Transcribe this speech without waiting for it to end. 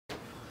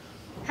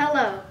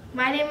Hello,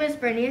 my name is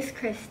Bernice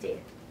Christie.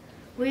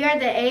 We are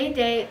the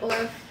A-Day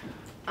Orff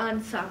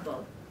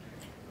Ensemble.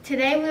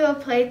 Today we will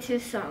play two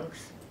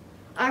songs.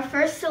 Our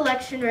first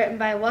selection, written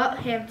by Walt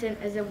Hampton,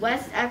 is a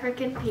West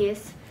African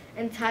piece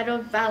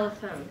entitled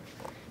Balafon,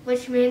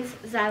 which means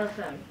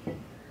xylophone.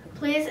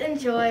 Please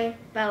enjoy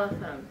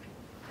Balafon.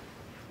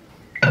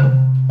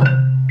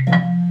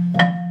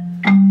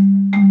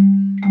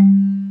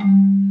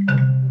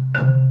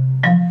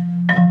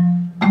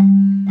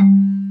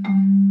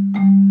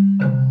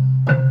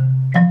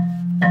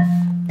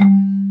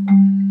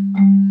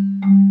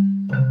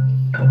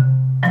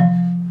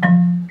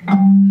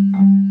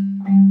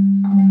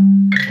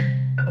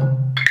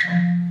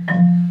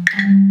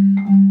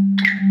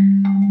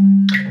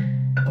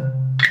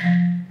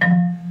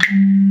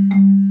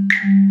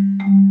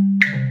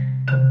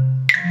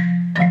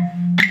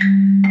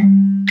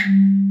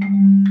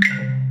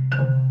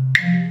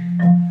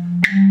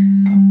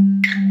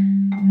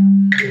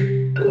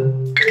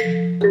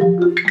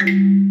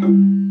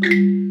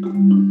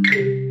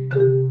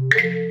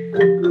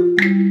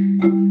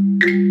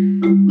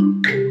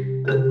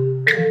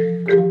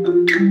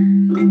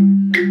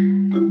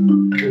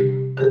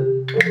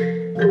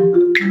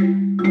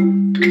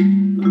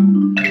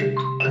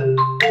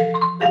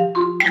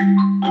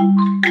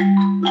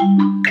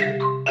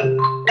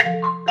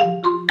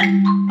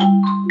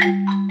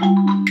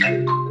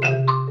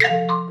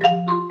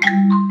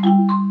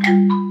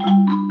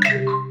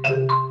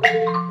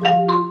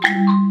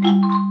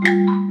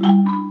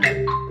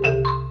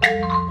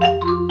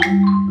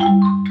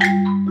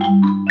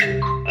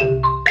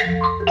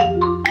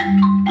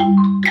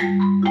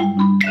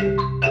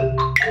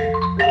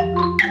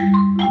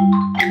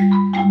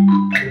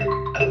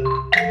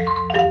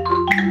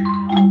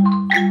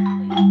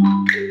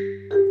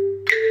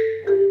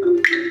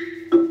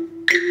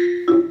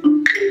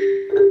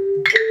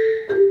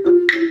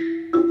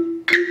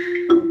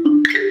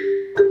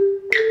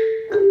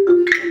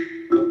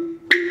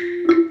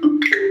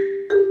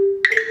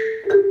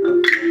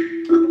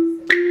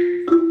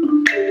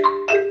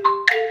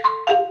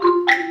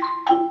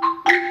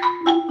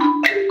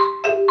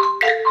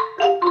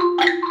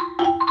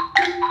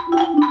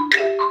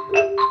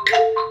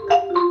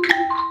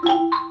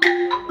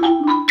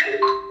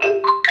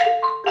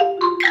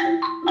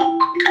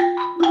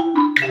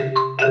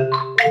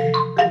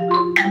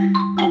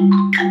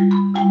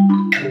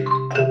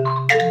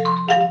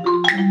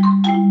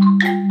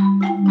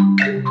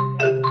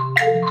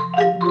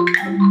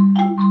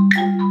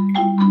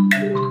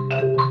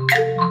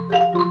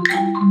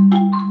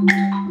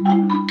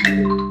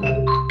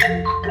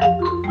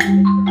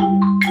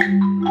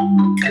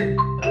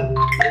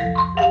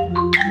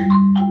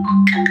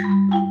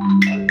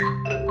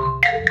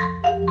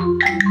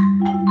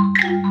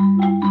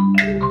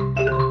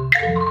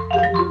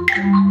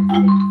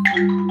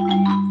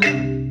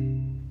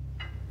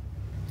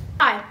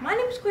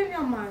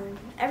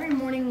 Every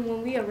morning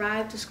when we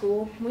arrive to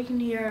school, we can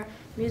hear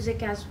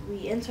music as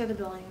we enter the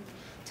building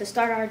to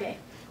start our day.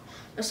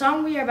 The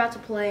song we are about to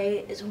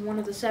play is one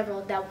of the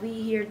several that we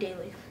hear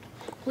daily.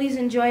 Please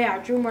enjoy our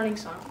Drew Morning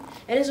song.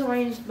 It is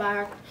arranged by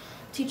our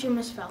teacher,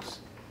 Miss Faust.